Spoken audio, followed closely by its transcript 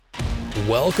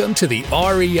Welcome to the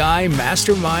REI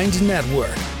Mastermind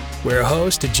Network, where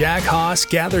host Jack Haas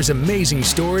gathers amazing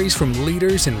stories from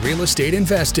leaders in real estate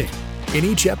investing. In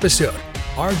each episode,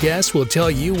 our guests will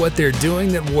tell you what they're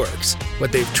doing that works,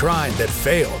 what they've tried that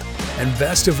failed, and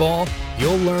best of all,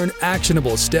 you'll learn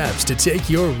actionable steps to take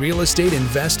your real estate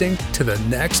investing to the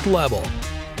next level.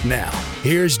 Now,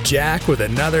 here's Jack with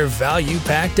another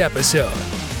value-packed episode.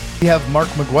 We have Mark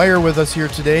McGuire with us here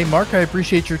today. Mark, I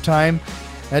appreciate your time.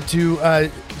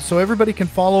 So everybody can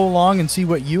follow along and see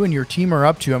what you and your team are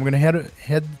up to. I'm going to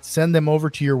send them over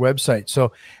to your website.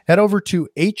 So head over to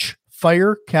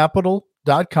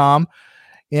hfirecapital.com.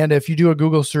 And if you do a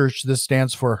Google search, this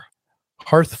stands for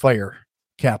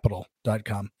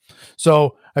hearthfirecapital.com.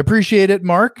 So I appreciate it,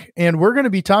 Mark. And we're going to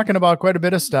be talking about quite a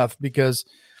bit of stuff because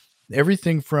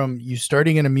everything from you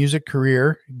starting in a music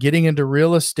career, getting into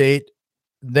real estate,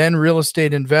 then real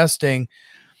estate investing,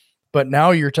 but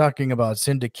now you're talking about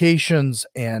syndications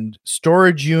and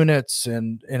storage units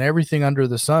and everything under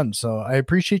the sun. So I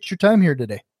appreciate your time here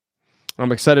today.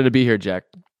 I'm excited to be here, Jack.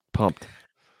 Pumped.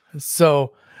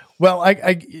 So, well,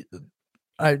 I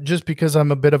just because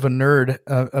I'm a bit of a nerd,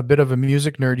 a bit of a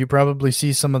music nerd, you probably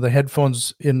see some of the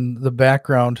headphones in the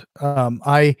background.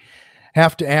 I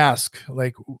have to ask,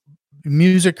 like,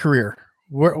 music career,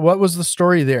 what was the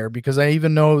story there? Because I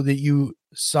even know that you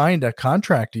signed a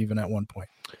contract even at one point.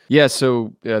 Yeah,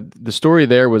 so the story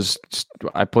there was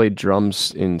I played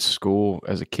drums in school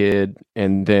as a kid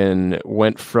and then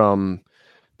went from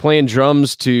playing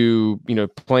drums to,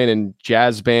 playing in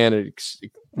jazz band. It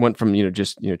went from,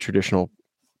 traditional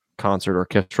concert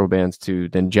orchestral bands to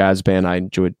then jazz band. I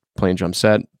enjoyed playing drum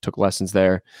set, took lessons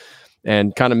there,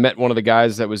 and kind of met one of the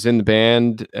guys that was in the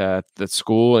band at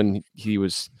school, and he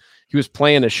was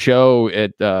playing a show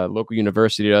at local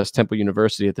university, Temple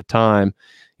University at the time.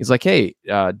 He's like, "Hey,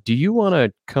 do you want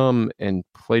to come and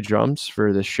play drums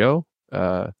for this show?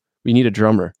 We need a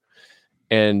drummer."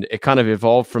 And it kind of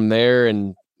evolved from there.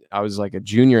 And I was like a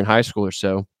junior in high school or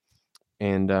so.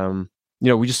 And,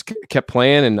 we just kept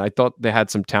playing, and I thought they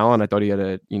had some talent. I thought he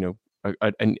had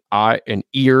an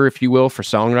ear, if you will, for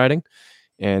songwriting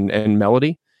and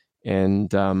melody. And,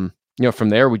 from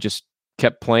there, we just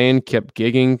kept playing, kept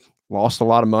gigging, lost a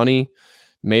lot of money,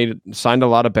 signed a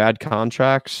lot of bad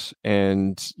contracts,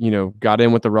 and, got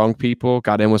in with the wrong people,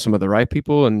 got in with some of the right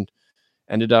people, and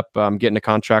ended up getting a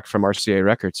contract from RCA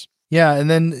Records. Yeah. And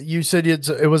then you said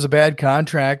it was a bad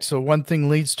contract. So one thing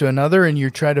leads to another, and you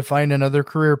try to find another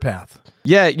career path.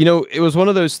 Yeah. It was one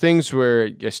of those things where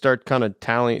you start kind of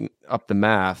tallying up the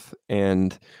math.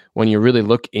 And when you really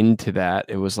look into that,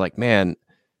 it was like, man,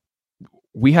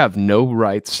 we have no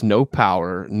rights, no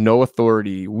power, no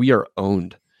authority. We are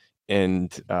owned.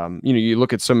 And, you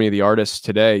look at so many of the artists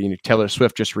today, Taylor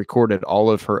Swift just re-recorded all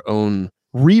of her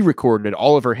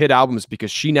hit albums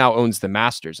because she now owns the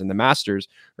masters, and the masters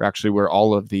are actually where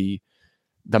all of the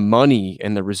money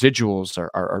and the residuals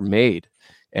are made.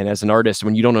 And as an artist,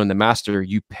 when you don't own the master,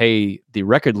 you pay the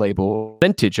record label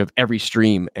percentage of every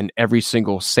stream and every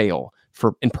single sale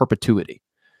in perpetuity.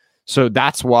 So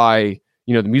that's why,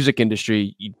 the music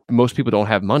industry, most people don't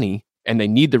have money, and they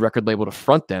need the record label to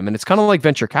front them. And it's kind of like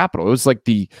venture capital. It was like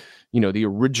the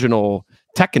original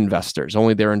tech investors,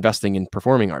 only they're investing in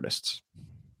performing artists.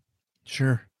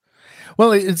 Sure.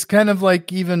 Well, it's kind of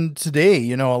like even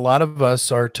today, a lot of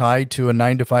us are tied to a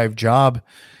 9-to-5 job,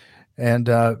 and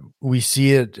we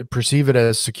perceive it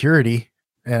as security.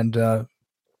 And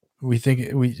we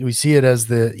think we see it as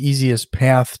the easiest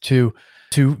path to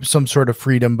some sort of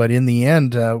freedom. But in the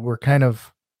end, we're kind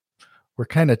of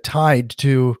tied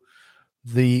to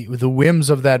the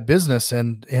whims of that business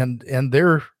and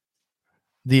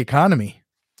the economy.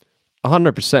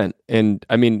 100%. And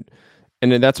I mean,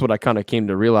 and then that's what I kind of came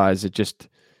to realize. It just,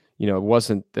 it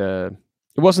wasn't the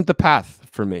path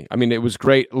for me. I mean, it was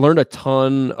great. Learned a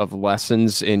ton of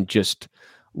lessons in just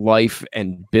life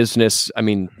and business. I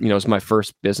mean, it was my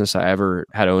first business I ever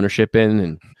had ownership in,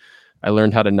 and I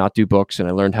learned how to not do books, and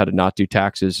I learned how to not do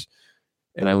taxes,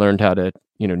 and I learned how to,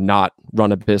 not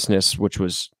run a business, which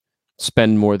was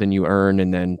spend more than you earn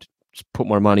and then put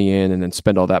more money in and then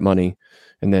spend all that money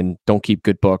and then don't keep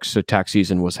good books. So tax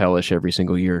season was hellish every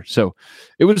single year. So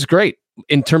it was great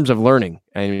in terms of learning.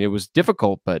 I mean, it was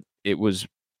difficult, but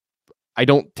I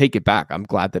don't take it back. I'm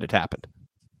glad that it happened.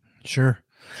 Sure.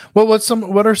 Well,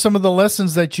 what are some of the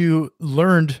lessons that you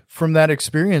learned from that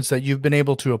experience that you've been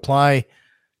able to apply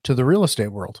to the real estate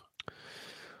world?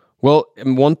 Well,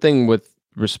 and one thing with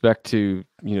respect to,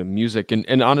 music,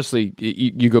 and honestly,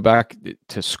 you go back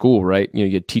to school, right? You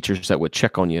had teachers that would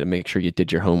check on you to make sure you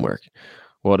did your homework.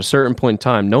 Well, at a certain point in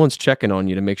time, no one's checking on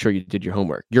you to make sure you did your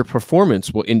homework. Your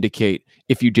performance will indicate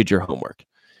if you did your homework.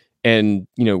 And,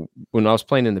 when I was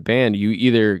playing in the band, you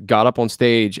either got up on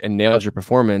stage and nailed your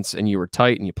performance and you were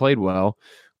tight and you played well,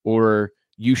 or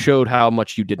you showed how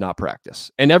much you did not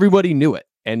practice. And everybody knew it.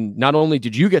 And not only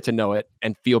did you get to know it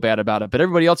and feel bad about it, but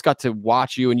everybody else got to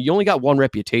watch you, and you only got one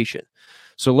reputation.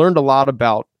 So learned a lot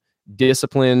about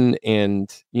discipline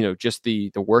and, just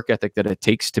the work ethic that it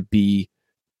takes to be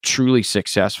truly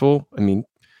successful. I mean,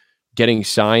 getting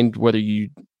signed, whether you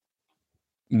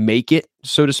make it,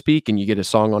 so to speak, and you get a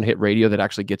song on hit radio that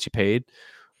actually gets you paid,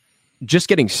 just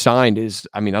getting signed is,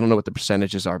 I don't know what the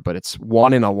percentages are, but it's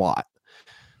one in a lot.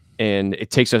 And it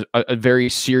takes a very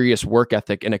serious work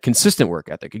ethic and a consistent work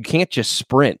ethic. You can't just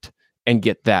sprint and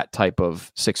get that type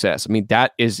of success.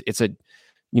 It's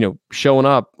showing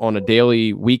up on a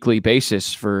daily, weekly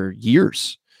basis for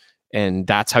years. And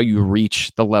that's how you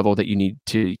reach the level that you need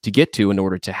to get to in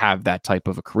order to have that type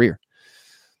of a career.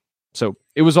 So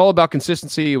it was all about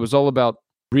consistency. It was all about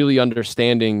really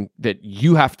understanding that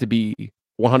you have to be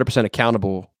 100%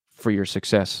 accountable for your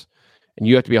success, and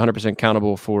you have to be 100%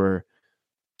 accountable for,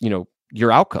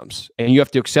 your outcomes, and you have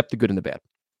to accept the good and the bad.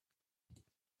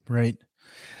 Right.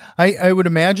 I would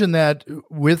imagine that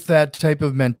with that type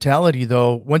of mentality,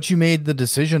 though, once you made the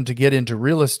decision to get into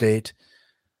real estate,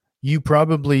 you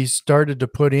probably started to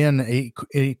put in a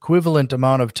equivalent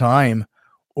amount of time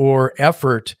or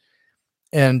effort,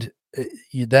 and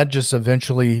that just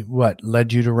eventually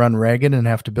led you to run ragged and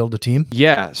have to build a team?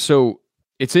 Yeah. So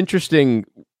it's interesting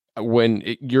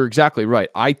you're exactly right.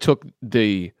 I took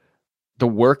the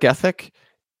work ethic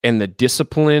and the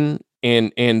discipline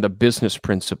and the business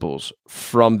principles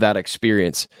from that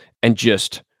experience and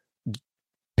just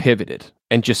pivoted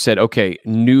and just said, okay,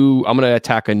 I'm going to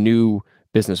attack a new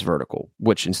business vertical,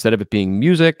 which instead of it being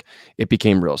music, it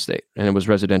became real estate, and it was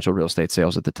residential real estate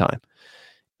sales at the time.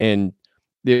 And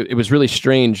it was really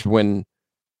strange when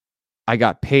I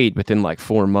got paid within like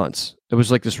 4 months. It was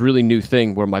like this really new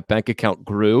thing where my bank account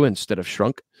grew instead of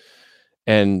shrunk.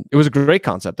 And it was a great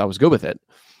concept. I was good with it.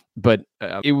 But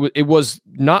it was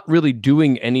not really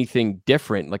doing anything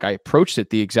different. Like, I approached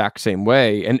it the exact same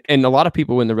way. And a lot of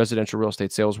people in the residential real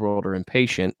estate sales world are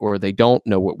impatient, or they don't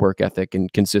know what work ethic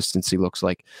and consistency looks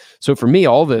like. So for me,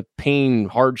 all the pain,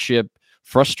 hardship,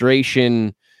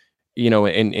 frustration,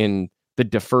 and the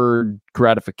deferred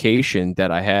gratification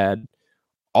that I had,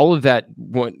 all of that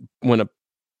when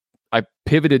I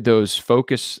pivoted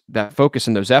that focus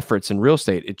and those efforts in real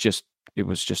estate, it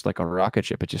was just like a rocket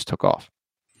ship. It just took off.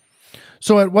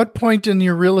 So at what point in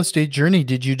your real estate journey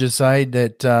did you decide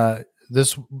that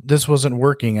this wasn't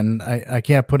working, and I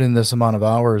can't put in this amount of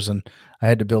hours, and I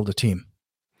had to build a team?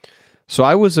 So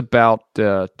I was about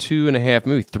 2.5,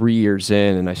 maybe 3 years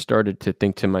in, and I started to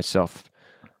think to myself,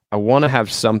 I want to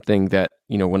have something that,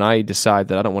 when I decide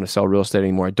that I don't want to sell real estate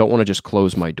anymore, I don't want to just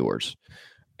close my doors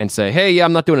and say, hey, yeah,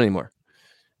 I'm not doing it anymore.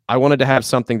 I wanted to have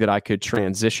something that I could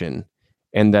transition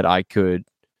and that I could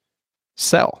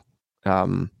sell.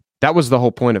 That was the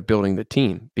whole point of building the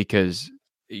team, because,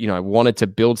 I wanted to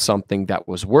build something that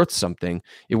was worth something.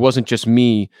 It wasn't just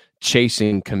me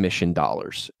chasing commission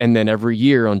dollars. And then every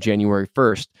year on January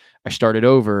 1st, I started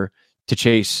over to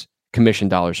chase commission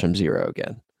dollars from zero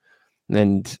again.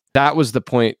 And that was the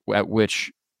point at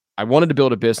which I wanted to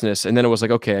build a business. And then it was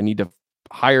like, okay, I need to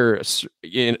hire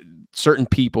certain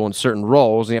people in certain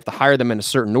roles, and you have to hire them in a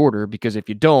certain order, because if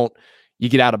you don't, you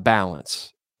get out of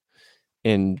balance.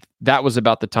 And that was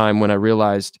about the time when I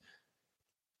realized,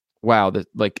 wow,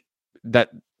 that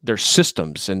there's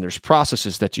systems and there's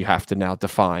processes that you have to now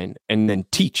define and then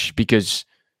teach, because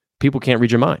people can't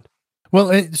read your mind.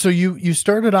 Well, so you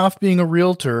started off being a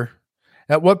realtor.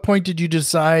 At what point did you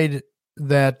decide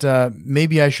that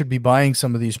maybe I should be buying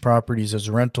some of these properties as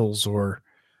rentals? Or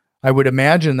I would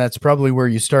imagine that's probably where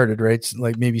you started, right?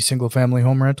 Like maybe single family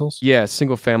home rentals? Yeah,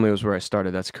 single family was where I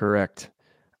started. That's correct.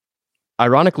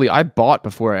 Ironically, I bought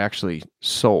before I actually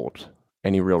sold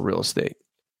any real estate.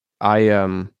 I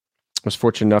was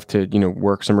fortunate enough to,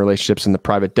 work some relationships in the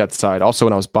private debt side. Also,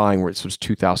 when I was buying, where this was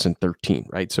 2013,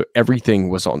 right? So everything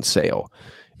was on sale.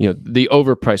 The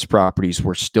overpriced properties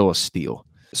were still a steal.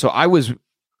 So I was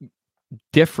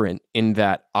different in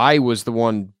that I was the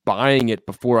one buying it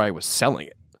before I was selling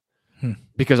it,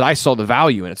 because I saw the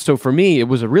value in it. So for me, it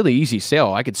was a really easy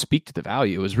sale. I could speak to the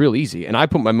value. It was real easy. And I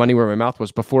put my money where my mouth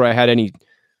was before I had any,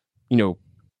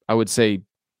 I would say,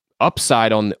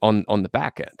 upside on the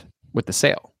back end with the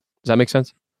sale. Does that make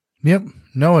sense? Yep.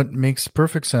 No, it makes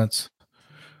perfect sense.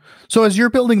 So as you're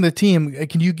building the team,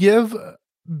 can you give,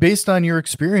 based on your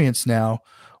experience now,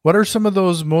 what are some of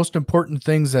those most important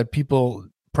things that people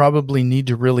probably need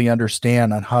to really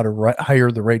understand on how to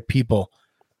hire the right people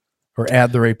or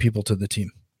add the right people to the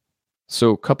team?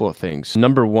 So a couple of things.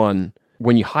 Number one,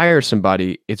 when you hire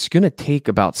somebody, it's going to take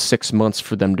about 6 months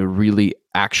for them to really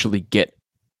actually get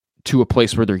to a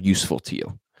place where they're useful to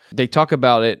you. They talk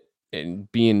about it in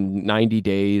being 90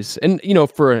 days. And,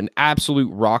 for an absolute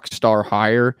rock star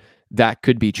hire, that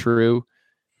could be true.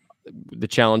 The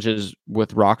challenges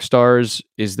with rock stars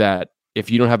is that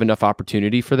if you don't have enough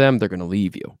opportunity for them, they're going to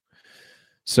leave you.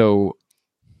 So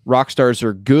rock stars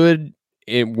are good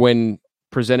when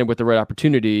presented with the right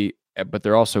opportunity, but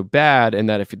they're also bad in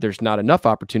that if there's not enough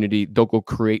opportunity, they'll go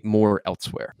create more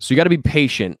elsewhere. So you got to be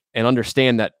patient and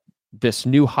understand that this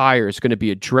new hire is going to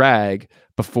be a drag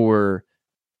before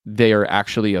they are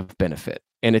actually of benefit.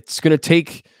 And it's going to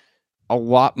take a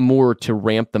lot more to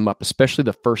ramp them up, especially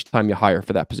the first time you hire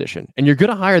for that position. And you're going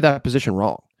to hire that position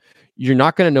wrong. You're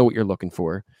not going to know what you're looking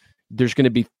for. There's going to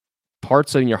be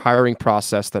parts in your hiring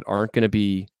process that aren't going to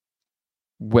be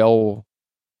well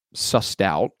sussed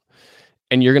out.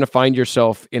 And you're going to find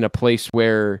yourself in a place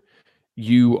where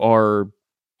you are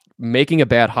making a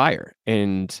bad hire.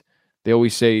 And they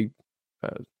always say,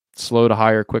 slow to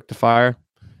hire, quick to fire.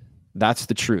 That's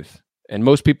the truth. And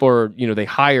most people are, they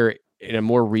hire in a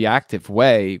more reactive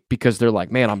way because they're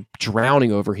like, man, I'm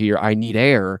drowning over here. I need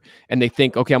air. And they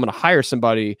think, okay, I'm going to hire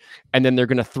somebody. And then they're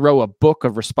going to throw a book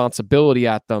of responsibility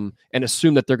at them and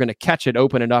assume that they're going to catch it,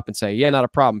 open it up and say, yeah, not a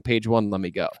problem. Page 1, let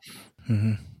me go.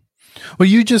 Mm-hmm. Well,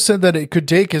 you just said that it could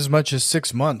take as much as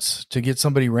 6 months to get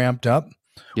somebody ramped up.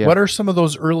 Yeah. What are some of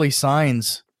those early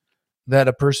signs that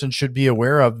a person should be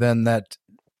aware of then that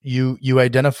you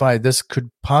identify this could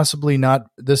possibly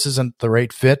this isn't the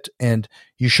right fit and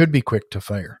you should be quick to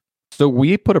fire? So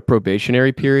we put a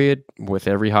probationary period with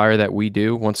every hire that we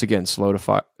do. Once again, slow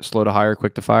to hire,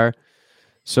 quick to fire.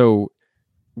 So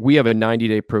we have a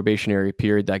 90-day probationary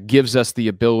period that gives us the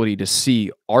ability to see,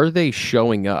 are they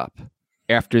showing up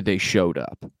after they showed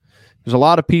up? There's a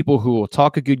lot of people who will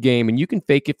talk a good game and you can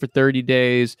fake it for 30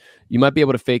 days. You might be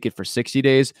able to fake it for 60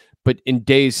 days, but in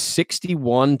days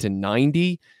 61 to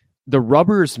 90, the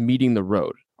rubber is meeting the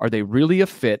road. Are they really a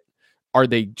fit? Are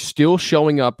they still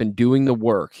showing up and doing the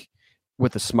work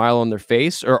with a smile on their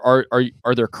face, or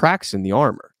are there cracks in the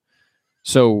armor?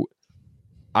 So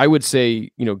I would say,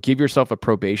 give yourself a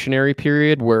probationary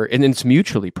period and it's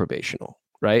mutually probational,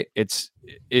 right?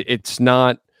 It's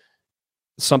not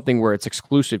something where it's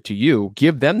exclusive to you.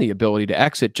 Give them the ability to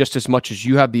exit just as much as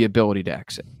you have the ability to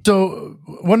exit. So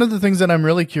one of the things that I'm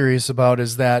really curious about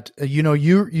is that,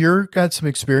 you're got some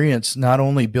experience not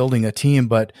only building a team,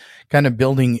 but kind of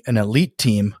building an elite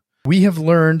team. We have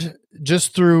learned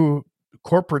just through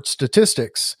corporate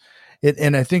statistics,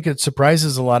 and I think it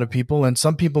surprises a lot of people, and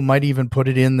some people might even put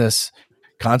it in this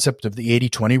concept of the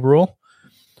 80-20 rule.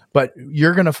 But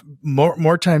you're going to,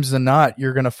 more times than not,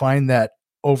 you're going to find that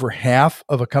over half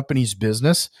of a company's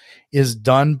business is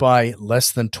done by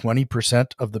less than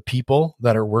 20% of the people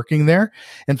that are working there.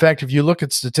 In fact, if you look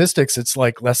at statistics, it's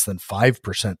like less than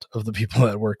 5% of the people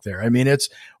that work there. I mean, it's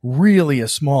really a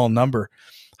small number.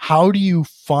 How do you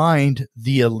find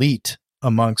the elite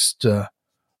amongst the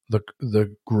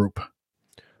group?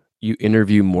 You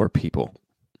interview more people.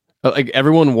 Like,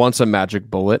 everyone wants a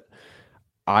magic bullet.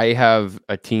 I have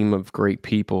a team of great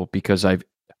people because I've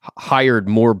hired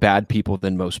more bad people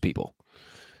than most people.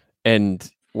 And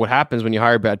what happens when you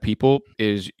hire bad people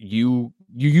is you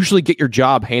usually get your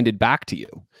job handed back to you.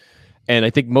 And I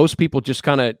think most people just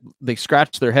they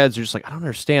scratch their heads. They're just like, I don't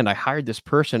understand. I hired this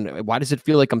person. Why does it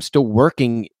feel like I'm still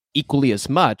working equally as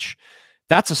much?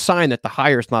 That's a sign that the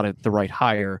hire is not the right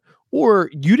hire,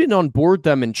 or you didn't onboard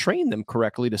them and train them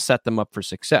correctly to set them up for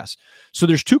success. So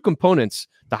there's two components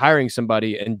to hiring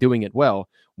somebody and doing it well.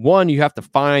 One, you have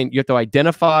to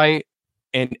identify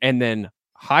and then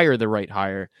hire the right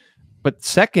hire. But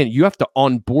second, you have to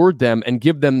onboard them and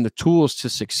give them the tools to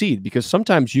succeed, because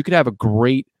sometimes you could have a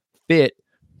great fit,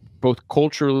 both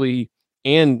culturally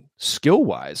and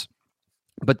skill-wise,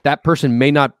 but that person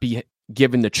may not be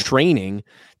given the training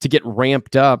to get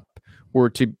ramped up or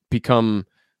to become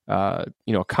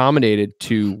accommodated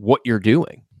to what you're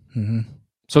doing. Mm-hmm.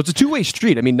 So it's a two-way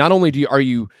street. I mean, not only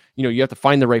you have to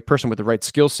find the right person with the right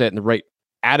skill set and the right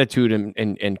attitude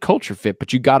and culture fit,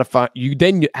 but you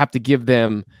have to give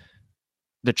them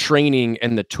the training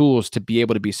and the tools to be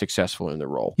able to be successful in the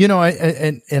role.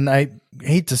 I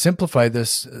hate to simplify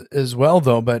this as well,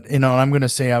 though, but I'm going to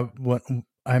say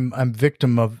I'm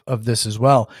victim of this as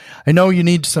well. I know you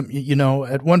need some.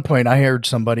 At one point I hired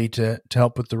somebody to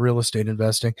help with the real estate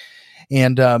investing,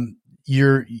 and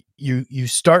you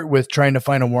start with trying to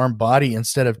find a warm body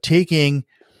instead of taking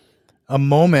a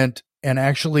moment and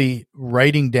actually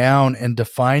writing down and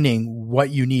defining what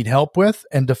you need help with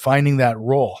and defining that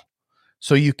role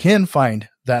so you can find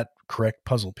that correct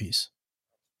puzzle piece.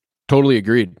 Totally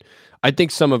agreed. I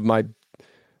think some of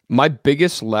my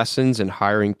biggest lessons in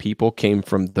hiring people came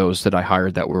from those that I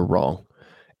hired that were wrong,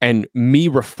 and me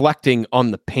reflecting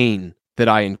on the pain that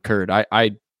I incurred.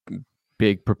 I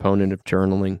big proponent of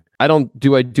journaling. I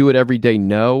do it every day?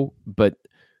 No, but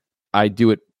I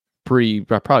do it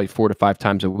probably 4 to 5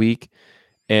 times a week.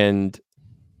 And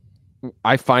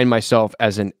I find myself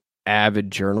as an avid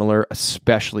journaler,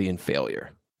 especially in failure,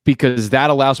 because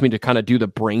that allows me to kind of do the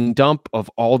brain dump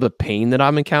of all the pain that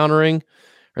I'm encountering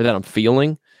or that I'm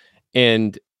feeling.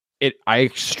 And I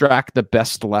extract the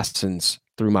best lessons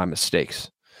through my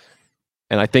mistakes.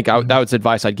 And I think that was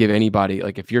advice I'd give anybody.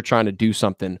 Like, if you're trying to do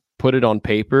something, put it on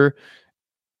paper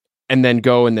and then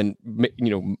go and then,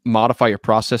 modify your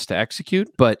process to execute.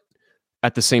 But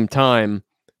at the same time,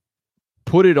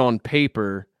 put it on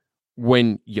paper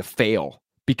when you fail,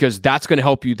 because that's going to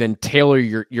help you then tailor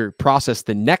your process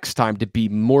the next time to be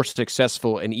more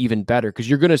successful and even better. Because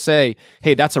you're going to say,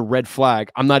 hey, that's a red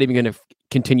flag. I'm not even going to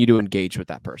continue to engage with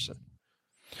that person.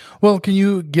 Well, can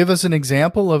you give us an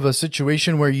example of a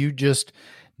situation where you just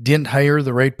didn't hire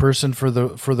the right person for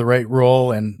the right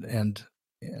role and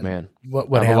man,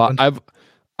 what happened?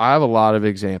 I have a lot of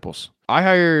examples. I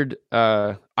hired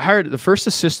the first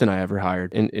assistant I ever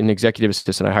hired, an executive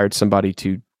assistant. I hired somebody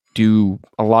to do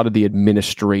a lot of the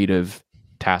administrative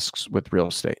tasks with real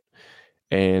estate.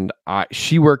 And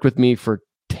she worked with me for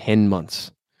 10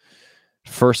 months.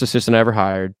 First assistant I ever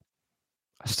hired.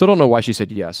 I still don't know why she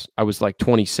said yes. I was like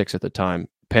 26 at the time,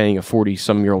 paying a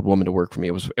 40-some-year-old woman to work for me.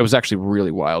 It was actually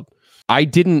really wild. I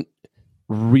didn't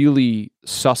really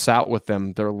suss out with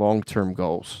them their long-term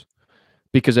goals,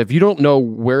 because if you don't know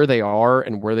where they are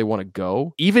and where they want to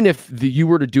go, even if you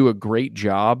were to do a great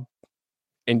job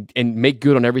and make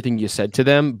good on everything you said to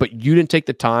them, but you didn't take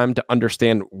the time to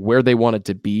understand where they wanted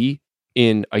to be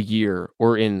in a year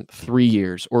or in 3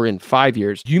 years or in 5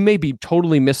 years, you may be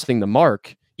totally missing the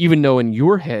mark, even though in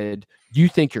your head, you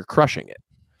think you're crushing it.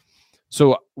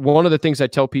 So one of the things I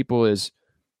tell people is,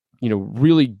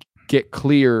 really get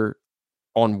clear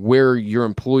on where your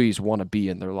employees want to be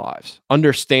in their lives.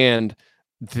 Understand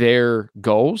their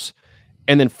goals,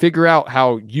 and then figure out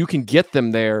how you can get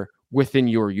them there within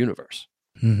your universe.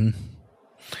 Mm-hmm.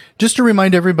 Just to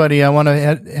remind everybody, I want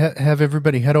to have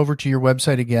everybody head over to your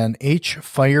website again,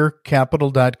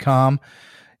 hfirecapital.com,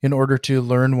 in order to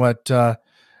learn what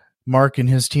Mark and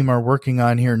his team are working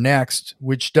on here next,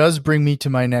 which does bring me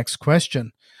to my next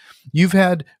question. You've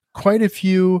had quite a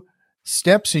few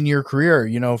steps in your career,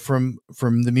 from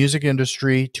the music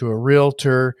industry to a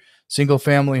realtor,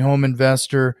 single-family home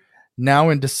investor, now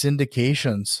into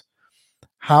syndications.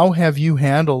 How have you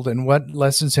handled and what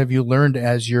lessons have you learned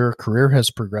as your career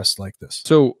has progressed like this?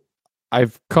 So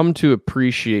I've come to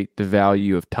appreciate the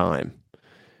value of time.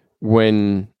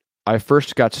 When I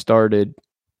first got started,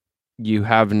 you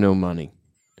have no money.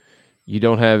 You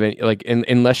don't have any,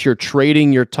 unless you're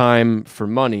trading your time for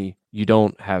money, you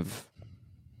don't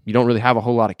really have a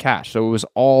whole lot of cash. So it was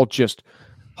all just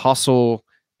hustle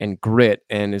and grit,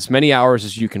 and as many hours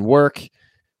as you can work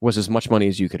was as much money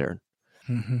as you could earn.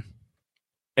 Mm-hmm.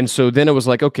 And so then it was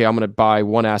like, okay, I'm going to buy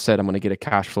one asset, I'm going to get it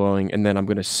cash flowing, and then I'm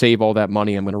going to save all that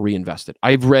money, I'm going to reinvest it.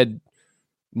 I've read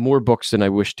more books than I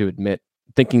wish to admit,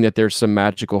 thinking that there's some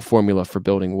magical formula for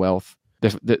building wealth.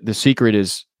 The secret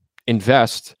is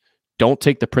invest, don't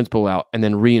take the principal out, and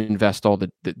then reinvest all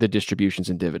the distributions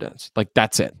and dividends. Like,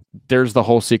 that's it. There's the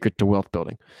whole secret to wealth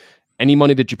building. Any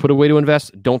money that you put away to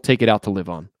invest, don't take it out to live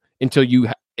on until you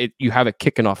have it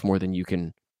kicking off more than you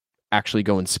can actually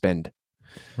go and spend.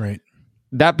 Right.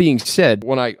 That being said,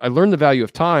 when I learned the value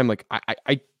of time, like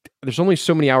I there's only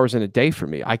so many hours in a day for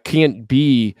me. I can't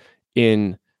be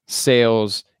in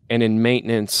sales and in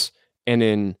maintenance and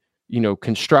in,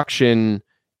 construction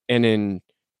and in,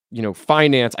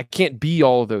 finance. I can't be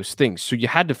all of those things. So you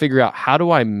had to figure out, how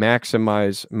do I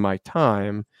maximize my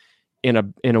time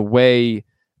in a way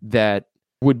that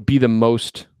would be the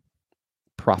most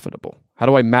profitable? How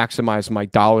do I maximize my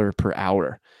dollar per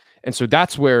hour? And so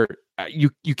that's where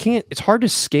you can't, it's hard to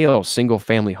scale single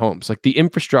family homes. Like, the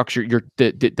infrastructure,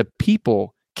 the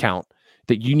people count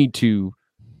that you need to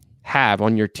have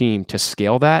on your team to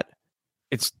scale that,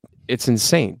 it's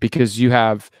insane, because you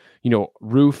have,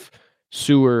 roof,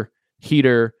 sewer,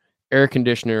 heater, air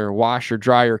conditioner, washer,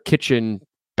 dryer, kitchen,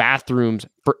 bathrooms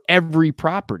for every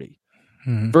property.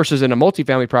 Mm-hmm. Versus in a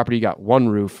multifamily property, you got one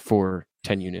roof for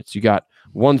 10 units. You got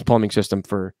one plumbing system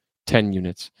for 10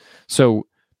 units. So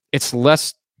it's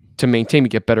less to maintain. We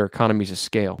get better economies of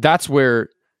scale. That's where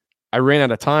I ran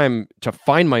out of time to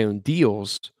find my own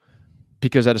deals,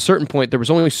 because at a certain point, there was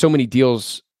only so many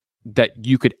deals that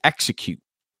you could execute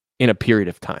in a period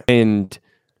of time. And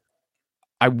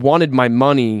I wanted my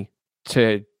money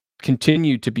to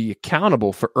continue to be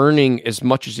accountable for earning as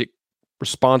much as it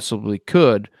responsibly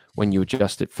could when you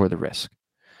adjust it for the risk.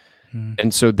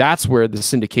 And so that's where the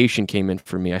syndication came in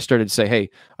for me. I started to say, hey,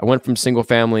 I went from single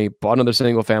family, bought another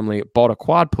single family, bought a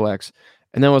quadplex.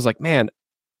 And then I was like, man,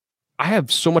 I have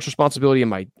so much responsibility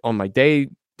on my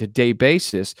day-to-day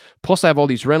basis. Plus I have all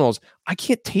these rentals. I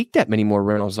can't take that many more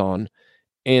rentals on.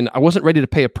 And I wasn't ready to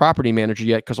pay a property manager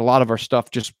yet, because a lot of our stuff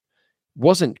just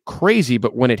wasn't crazy,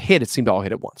 but when it hit, it seemed to all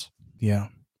hit at once. Yeah.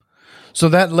 So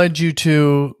that led you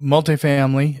to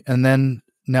multifamily and then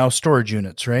now storage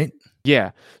units, right?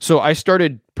 Yeah. So I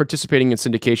started participating in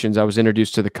syndications. I was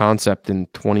introduced to the concept in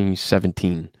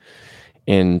 2017.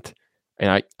 And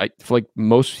I feel like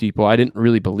most people, I didn't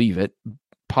really believe it.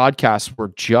 Podcasts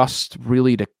were just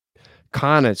really to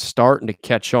kind of starting to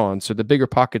catch on. So the Bigger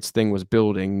Pockets thing was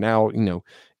building. Now,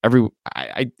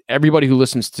 everybody who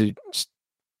listens to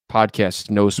podcasts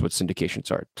knows what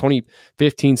syndications are.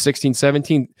 2015, 16,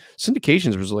 17,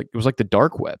 syndications was like the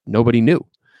dark web. Nobody knew.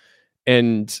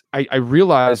 And I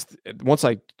realized once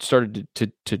I started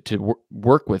to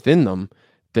work within them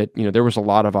that, there was a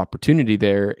lot of opportunity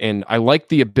there. And I liked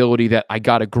the ability that I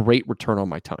got a great return on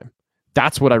my time.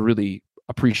 That's what I really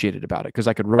appreciated about it, because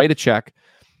I could write a check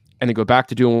and then go back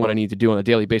to doing what I need to do on a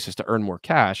daily basis to earn more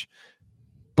cash.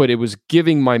 But it was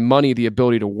giving my money the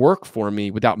ability to work for me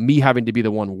without me having to be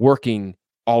the one working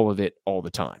all of it all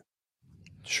the time.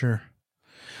 Sure.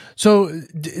 So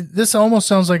this almost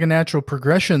sounds like a natural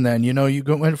progression then. You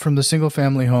went from the single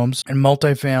family homes and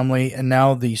multifamily and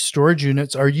now the storage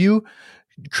units. Are you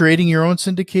creating your own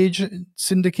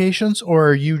syndications, or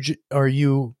are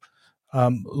you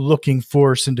looking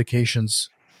for syndications,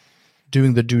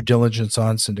 doing the due diligence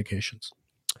on syndications?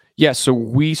 Yeah, so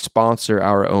we sponsor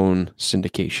our own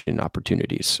syndication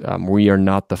opportunities. We are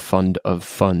not the fund of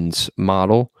funds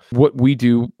model. What we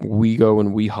do, we go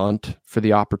and we hunt for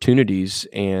the opportunities.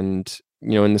 And,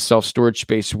 in the self-storage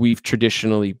space, we've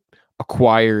traditionally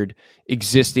acquired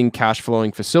existing cash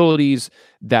flowing facilities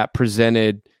that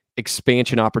presented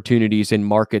expansion opportunities in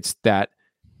markets that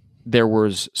there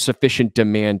was sufficient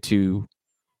demand to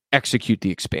execute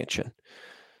the expansion.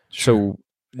 Sure. So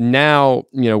now,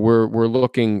 we're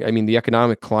looking, the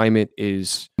economic climate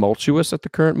is tumultuous at the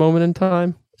current moment in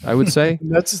time, I would say.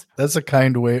 That's a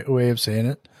kind way of saying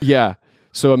it. Yeah.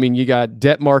 So, you got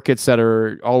debt markets that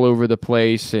are all over the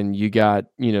place, and you got,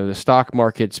 the stock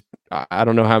markets. I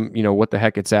don't know how, what the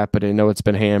heck it's at, but I know it's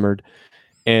been hammered,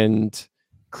 and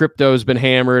crypto's been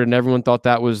hammered, and everyone thought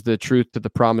that was the truth to the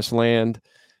promised land.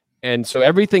 And so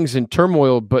everything's in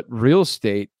turmoil, but real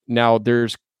estate, now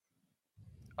there's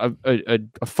a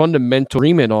fundamental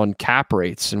agreement on cap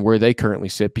rates and where they currently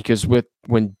sit, because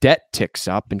when debt ticks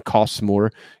up and costs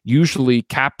more, usually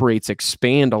cap rates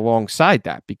expand alongside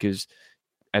that, because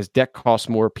as debt costs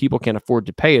more, people can't afford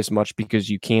to pay as much because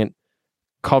you can't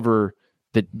cover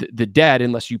the debt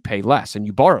unless you pay less and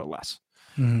you borrow less.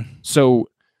 Mm-hmm. So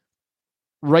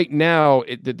right now,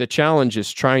 the challenge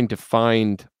is trying to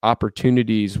find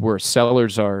opportunities where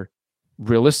sellers are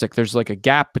realistic. There's like a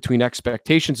gap between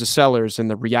expectations of sellers and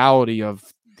the reality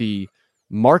of the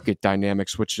market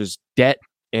dynamics, which is debt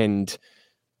and,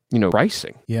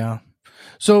 pricing. Yeah.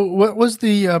 So what was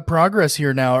the progress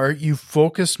here now? Are you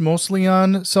focused mostly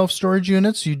on self-storage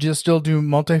units? You just still do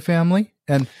multifamily?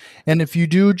 And if you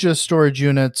do just storage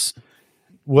units,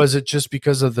 was it just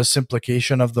because of the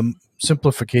simplification of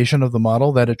the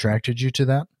model that attracted you to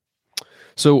that?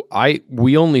 So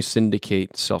we only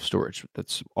syndicate self-storage.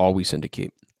 That's all we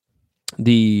syndicate.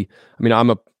 I'm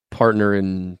a partner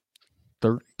in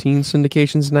 13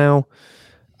 syndications now.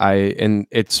 And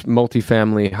it's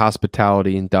multifamily,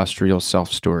 hospitality, industrial,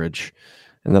 self-storage.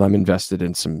 And then I'm invested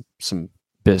in some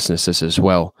businesses as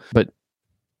well. But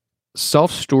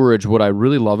self-storage, what I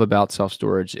really love about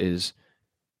self-storage is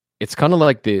it's kind of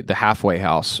like the halfway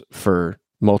house for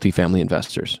multifamily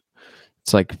investors.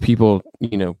 It's like people,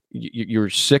 you're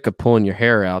sick of pulling your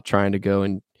hair out trying to go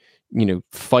and,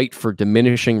 fight for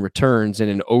diminishing returns in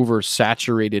an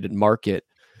oversaturated market.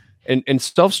 And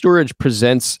self-storage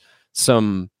presents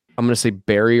some, I'm going to say,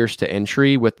 barriers to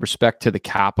entry with respect to the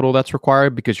capital that's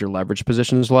required, because your leverage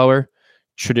position is lower.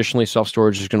 Traditionally,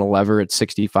 self-storage is going to lever at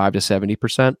 65 to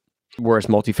 70%, whereas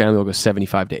multifamily will go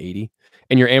 75 to 80.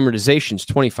 And your amortization is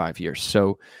 25 years.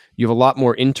 So you have a lot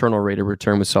more internal rate of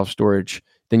return with self-storage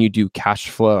than you do cash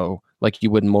flow like you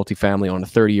would in multifamily on a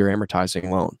 30-year amortizing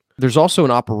loan. There's also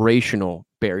an operational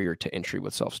barrier to entry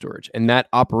with self-storage. And that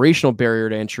operational barrier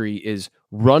to entry is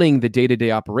running the day-to-day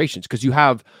operations, because you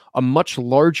have a much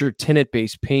larger tenant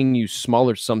base paying you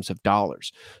smaller sums of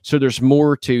dollars. So there's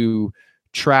more to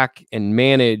track and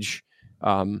manage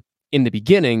in the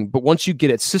beginning. But once you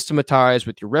get it systematized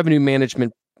with your revenue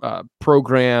management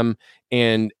program,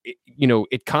 and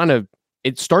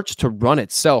it starts to run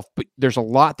itself, but there's a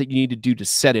lot that you need to do to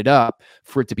set it up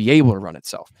for it to be able to run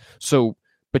itself. So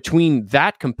between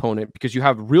that component, because you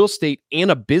have real estate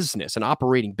and a business, an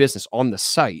operating business on the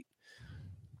site,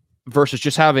 versus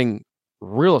just having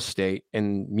real estate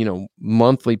and,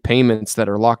 monthly payments that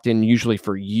are locked in usually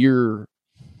for year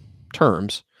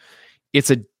terms,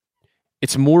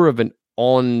 it's more of an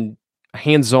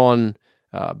hands-on,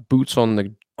 boots on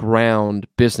the ground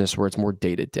business where it's more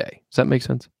day to day. Does that make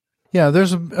sense? Yeah,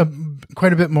 there's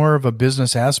quite a bit more of a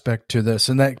business aspect to this,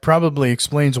 and that probably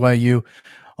explains why you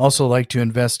also like to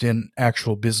invest in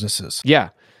actual businesses. Yeah.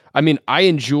 I mean, I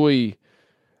enjoy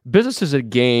business as a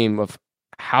game of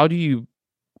how do you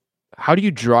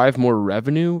drive more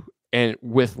revenue and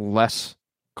with less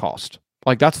cost.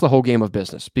 Like, that's the whole game of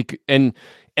business. And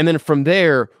then from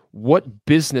there, what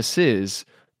businesses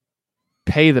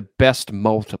pay the best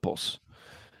multiples?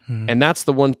 And that's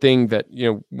the one thing that,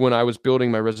 when I was building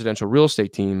my residential real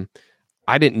estate team,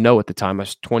 I didn't know at the time. I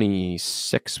was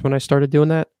 26 when I started doing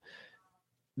that.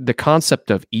 The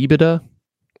concept of EBITDA,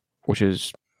 which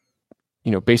is,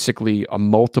 basically a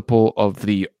multiple of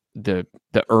the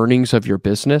earnings of your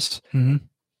business. Mm-hmm.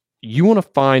 You want to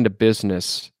find a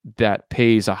business that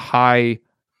pays a high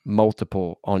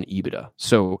multiple on EBITDA.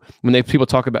 So when people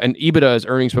talk about, and EBITDA is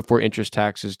earnings before interest,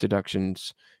 taxes,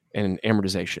 deductions, and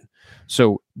amortization.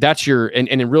 So that's and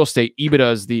in real estate,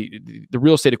 EBITDA is the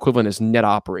real estate equivalent is net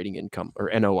operating income, or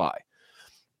NOI.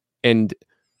 And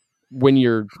when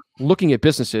you're looking at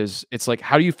businesses, it's like,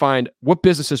 how do you find what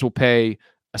businesses will pay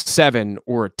a 7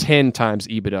 or a 10 times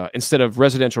EBITDA instead of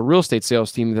residential real estate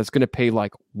sales team that's going to pay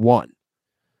like 1?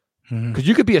 Because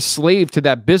you could be a slave to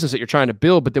that business that you're trying to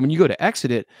build, but then when you go to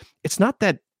exit it, it's not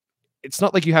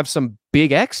like you have some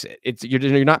big exit.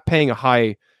 You're not paying a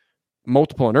high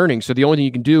multiple on earnings. So the only thing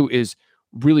you can do is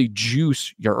really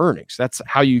juice your earnings. That's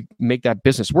how you make that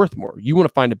business worth more. You want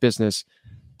to find a business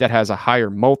that has a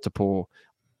higher multiple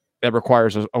that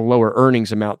requires a lower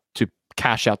earnings amount to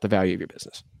cash out the value of your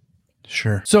business.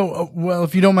 Sure. So, well,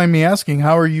 if you don't mind me asking,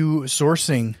 how are you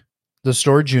sourcing the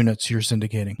storage units you're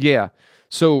syndicating? Yeah.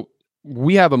 So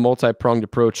we have a multi-pronged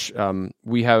approach.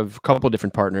 We have a couple of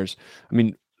different partners. I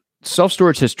mean,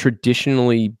 self-storage has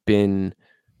traditionally been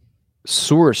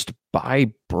sourced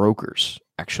by brokers,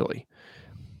 actually.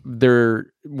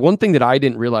 One thing that I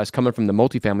didn't realize coming from the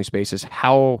multifamily space is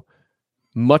how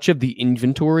much of the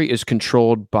inventory is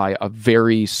controlled by a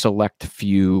very select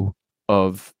few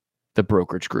of the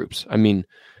brokerage groups. I mean,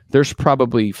 there's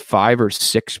probably 5 or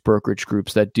 6 brokerage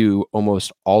groups that do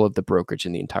almost all of the brokerage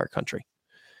in the entire country.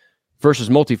 Versus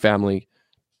multifamily,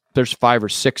 there's 5 or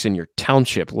 6 in your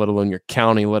township, let alone your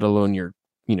county, let alone your,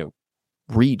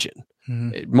 region.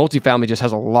 Mm-hmm. Multifamily just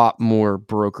has a lot more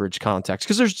brokerage contacts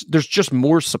because there's just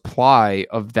more supply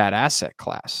of that asset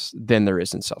class than there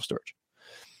is in self-storage.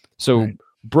 So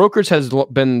brokerage has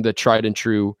been the tried and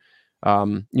true.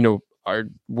 What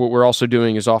we're also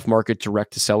doing is off-market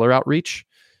direct to seller outreach.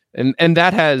 And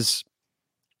that has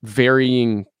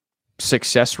varying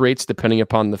success rates depending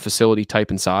upon the facility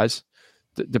type and size,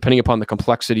 depending upon the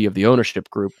complexity of the ownership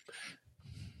group.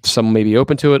 Some may be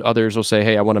open to it. Others will say,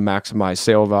 hey, I want to maximize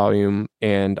sale volume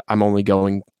and I'm only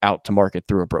going out to market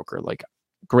through a broker. Like,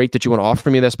 great that you want to offer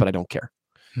me this, but I don't care.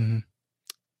 Mm-hmm.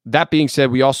 That being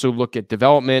said, we also look at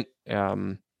development.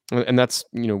 And that's,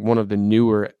 one of the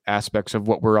newer aspects of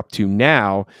what we're up to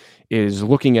now is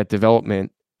looking at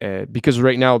development because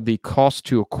right now the cost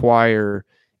to acquire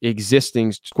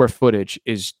existing square footage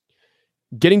is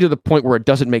getting to the point where it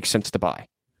doesn't make sense to buy.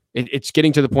 It's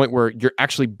getting to the point where you're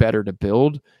actually better to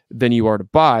build than you are to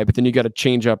buy, but then you got to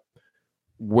change up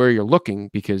where you're looking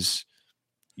because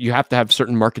you have to have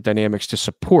certain market dynamics to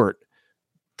support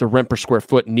the rent per square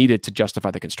foot needed to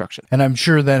justify the construction. And I'm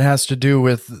sure that has to do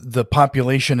with the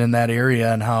population in that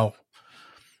area and how,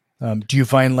 do you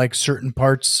find like certain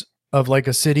parts of like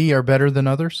a city are better than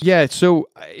others? Yeah. So,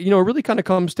 it really kind of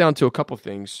comes down to a couple of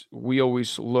things. We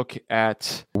look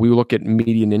at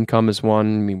median income as one.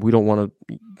 I mean, we don't want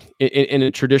to, in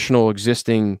a traditional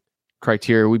existing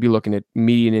criteria, we'd be looking at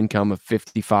median income of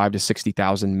 55 to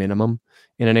 60,000 minimum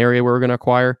in an area where we're going to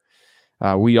acquire.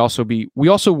 We also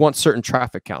want certain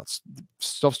traffic counts.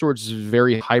 Self-storage is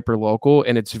very hyper local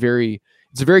and it's a very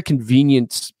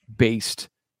convenience based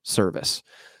service.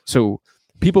 So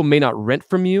people may not rent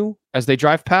from you as they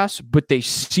drive past, but they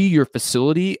see your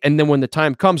facility. And then when the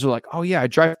time comes, they're like, oh yeah, I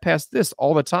drive past this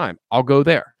all the time. I'll go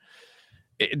there.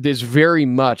 There's very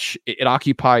much, it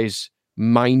occupies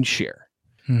mind share.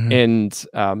 And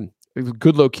a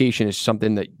good location is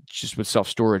something that just with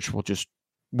self-storage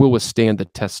will withstand the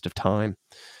test of time.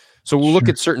 So we'll look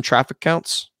at certain traffic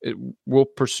counts. We'll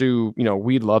pursue,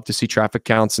 we'd love to see traffic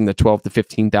counts in the 12 to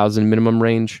 15,000 minimum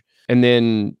range. And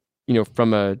then,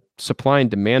 from a supply and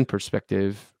demand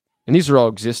perspective, and these are all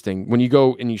existing, when you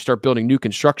go and you start building new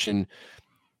construction,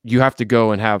 you have to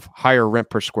go and have higher rent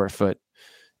per square foot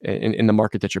in the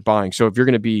market that you're buying. So if you're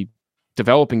going to be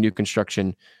developing new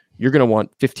construction, you're going to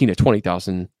want 15 to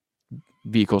 20,000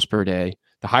 vehicles per day.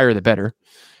 The higher, the better.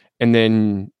 And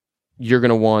then you're going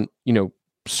to want,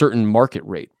 certain market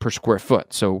rate per square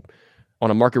foot. So on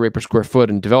a market rate per square foot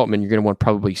in development, you're going to want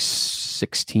probably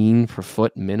 16 per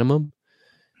foot minimum.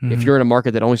 If you're in a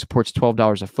market that only supports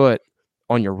 $12 a foot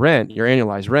on your rent, your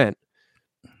annualized rent,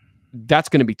 that's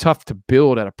going to be tough to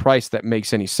build at a price that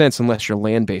makes any sense unless your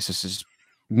land basis is,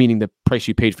 meaning the price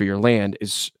you paid for your land,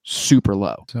 is super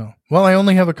low. So, well, I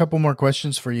only have a couple more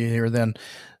questions for you here then.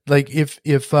 Like if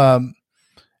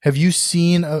have you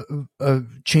seen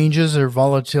changes or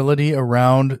volatility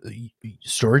around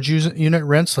storage unit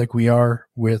rents like we are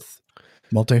with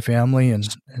multifamily and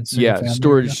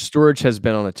storage has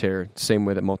been on a tear, same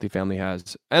way that multifamily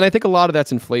has. And I think a lot of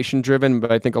that's inflation driven,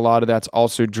 but I think a lot of that's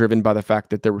also driven by the fact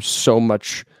that there was so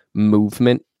much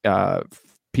movement,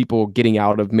 people getting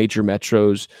out of major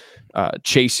metros,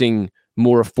 chasing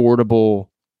more affordable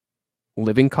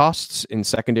living costs in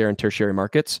secondary and tertiary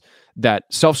markets, that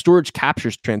self-storage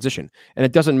captures transition. And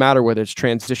it doesn't matter whether it's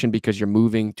transition because you're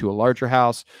moving to a larger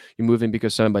house, you're moving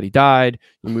because somebody died,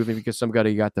 you're moving because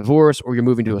somebody got divorced, or you're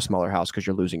moving to a smaller house because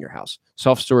you're losing your house.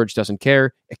 Self-storage doesn't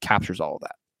care. It captures all of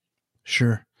that.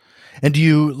 Sure. And do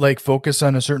you focus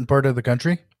on a certain part of the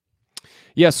country?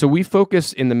 Yeah. So we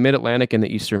focus in the mid-Atlantic and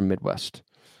the Eastern Midwest.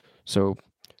 So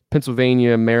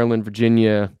Pennsylvania, Maryland,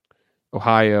 Virginia,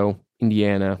 Ohio,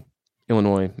 Indiana,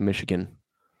 Illinois, Michigan.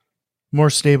 More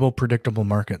stable, predictable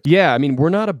market. Yeah. I mean, we're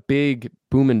not a big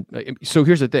booming. So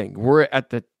here's the thing. We're at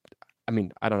the, I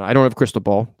don't know. I don't have a crystal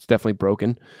ball. It's definitely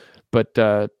broken, but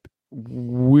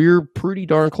we're pretty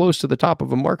darn close to the top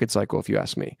of a market cycle, if you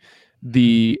ask me.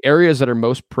 The areas that are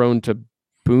most prone to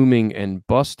booming and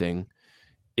busting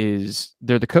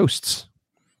they're the coasts.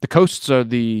 The coasts are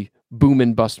the boom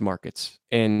and bust markets,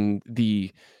 and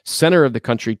the center of the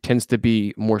country tends to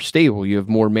be more stable. You have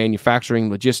more manufacturing,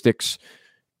 logistics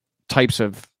types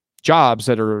of jobs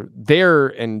that are there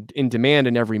and in demand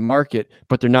in every market,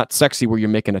 but they're not sexy where you're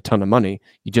making a ton of money.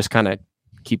 You just kind of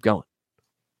keep going.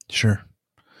 Sure.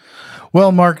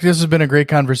 Well, Mark, this has been a great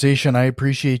conversation. I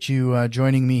appreciate you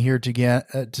joining me here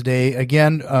today.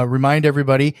 Again, remind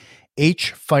everybody,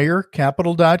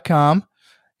 hfirecapital.com.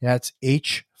 That's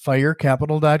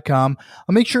hfirecapital.com.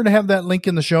 I'll make sure to have that link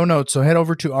in the show notes. So head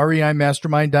over to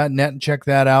reimastermind.net and check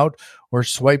that out, or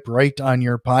swipe right on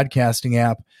your podcasting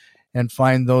app and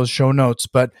find those show notes.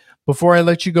 But before I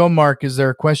let you go, Mark, is there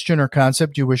a question or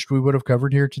concept you wished we would have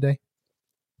covered here today?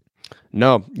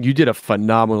 No, you did a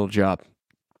phenomenal job.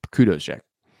 Kudos, Jack.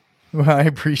 Well, I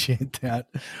appreciate that.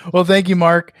 Well, thank you,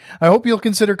 Mark. I hope you'll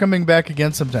consider coming back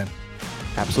again sometime.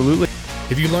 Absolutely.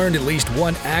 Have you learned at least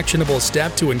one actionable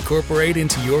step to incorporate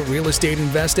into your real estate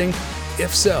investing?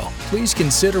 If so, please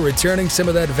consider returning some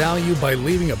of that value by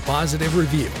leaving a positive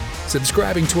review,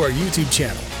 subscribing to our YouTube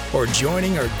channel, or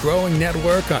joining our growing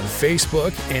network on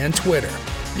Facebook and Twitter.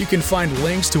 You can find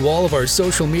links to all of our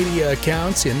social media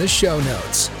accounts in the show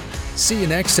notes. See you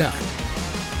next time.